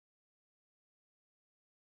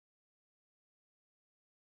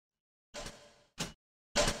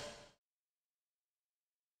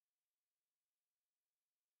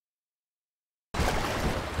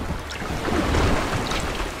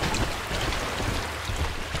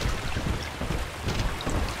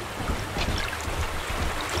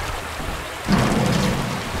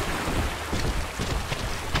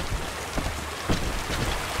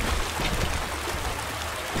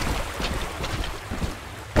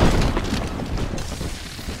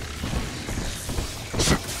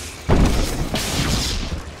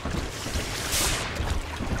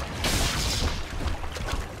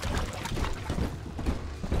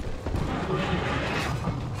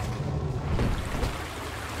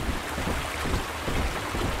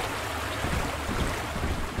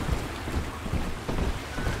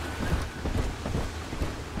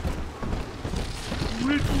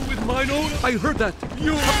I know. I heard that.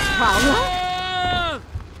 You.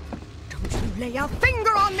 Don't you lay a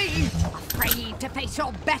finger on me! Afraid to face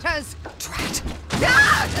your betters? Drat!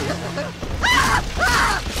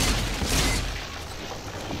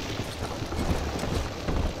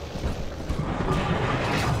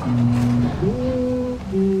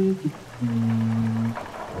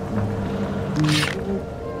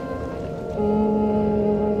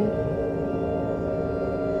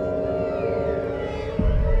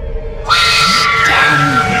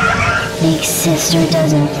 Big sister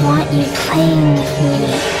doesn't want you playing with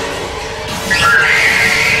me.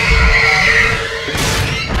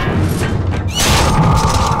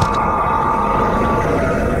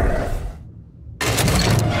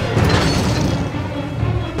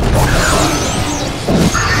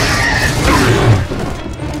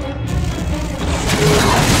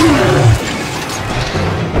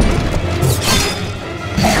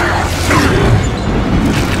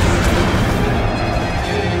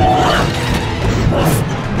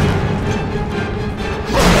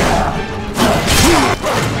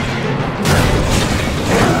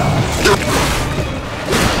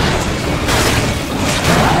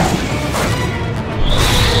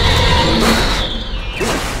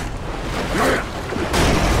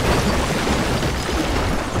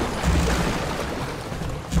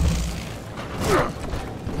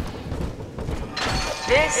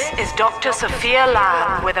 This is Dr. Sophia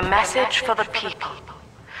Lamb with a message for the people.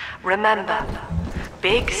 Remember,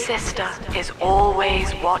 Big Sister is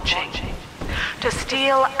always watching. To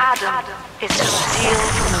steal Adam is to steal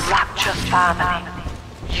from the Rapture family.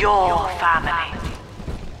 Your family.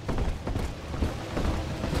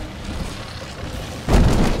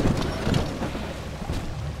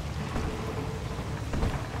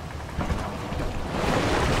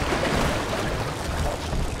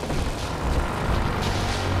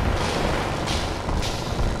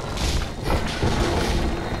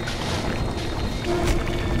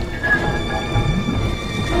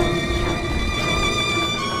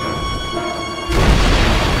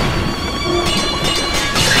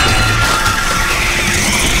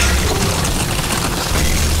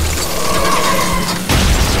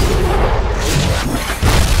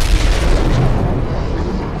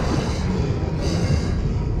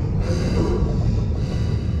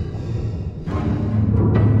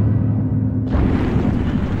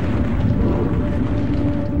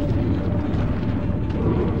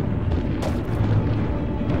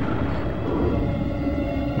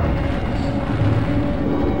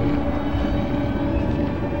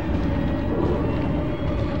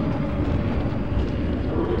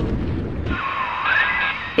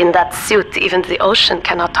 In that suit, even the ocean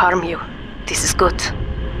cannot harm you. This is good.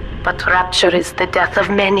 But Rapture is the death of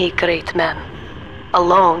many great men.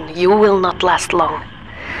 Alone, you will not last long.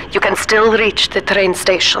 You can still reach the train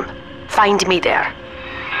station. Find me there.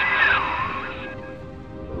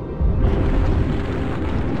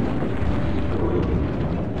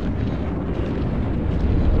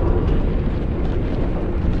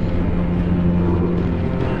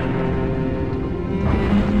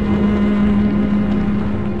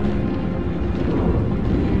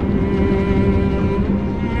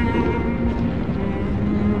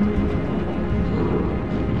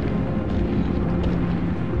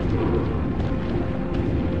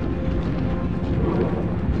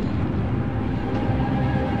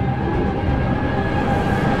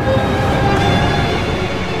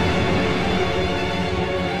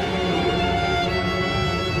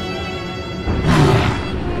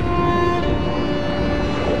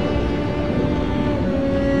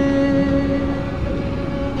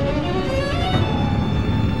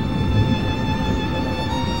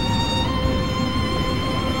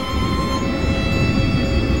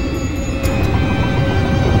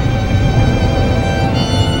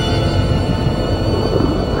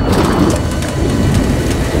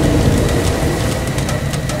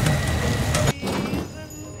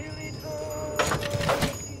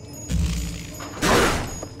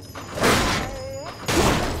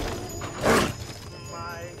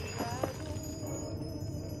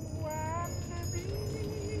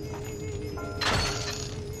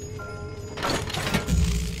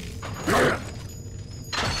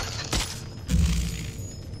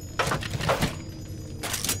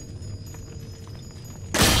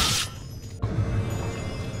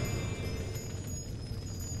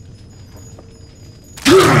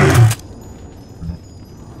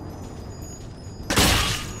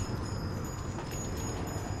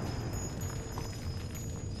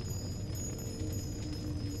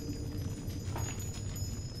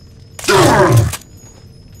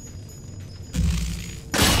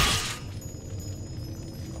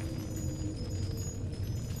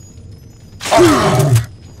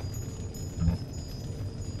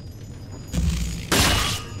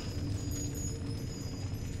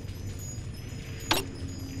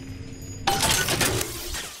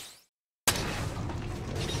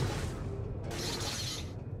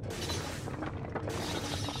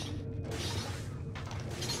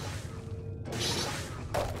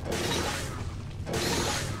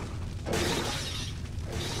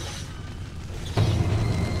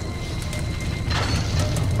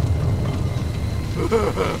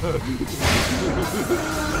 Open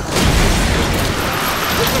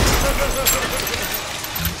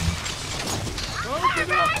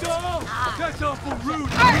up, doll! That's awful rude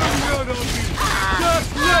to run out on me! Just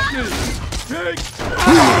let me! Take...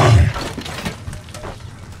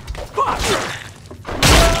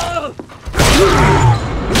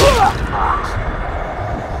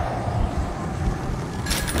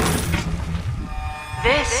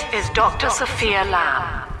 This is Dr. Sophia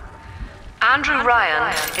Lamb. Andrew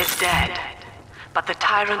Ryan is dead, but the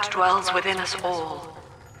tyrant dwells within us all.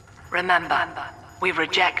 Remember, we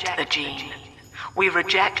reject the gene. We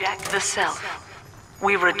reject the self.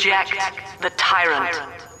 We reject the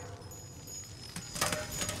tyrant.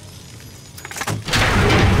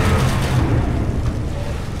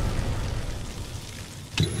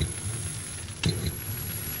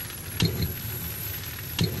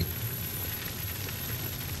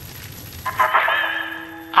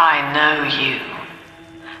 I know you.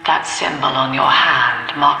 That symbol on your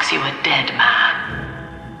hand marks you a dead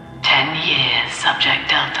man. 10 years, Subject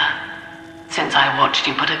Delta, since I watched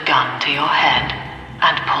you put a gun to your head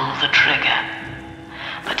and pull the trigger.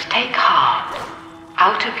 But take heart.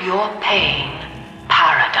 Out of your pain,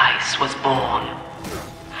 paradise was born.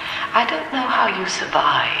 I don't know how you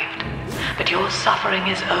survived, but your suffering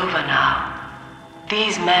is over now.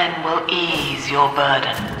 These men will ease your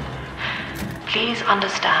burden. Please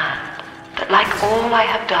understand that like all I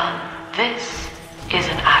have done, this is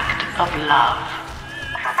an act of love.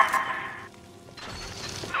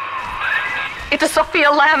 It is Sophia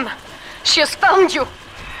Lamb. She has found you.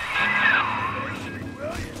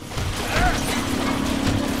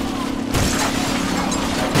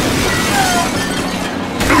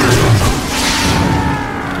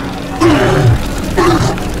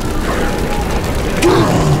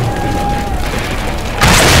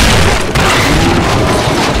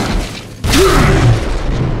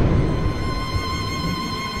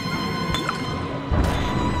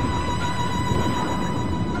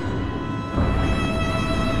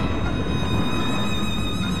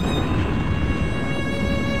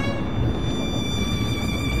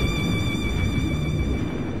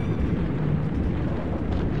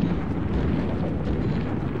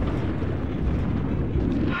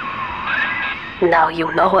 Now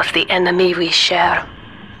you know of the enemy we share,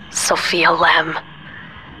 Sophia Lamb.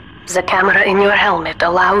 The camera in your helmet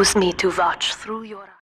allows me to watch through your...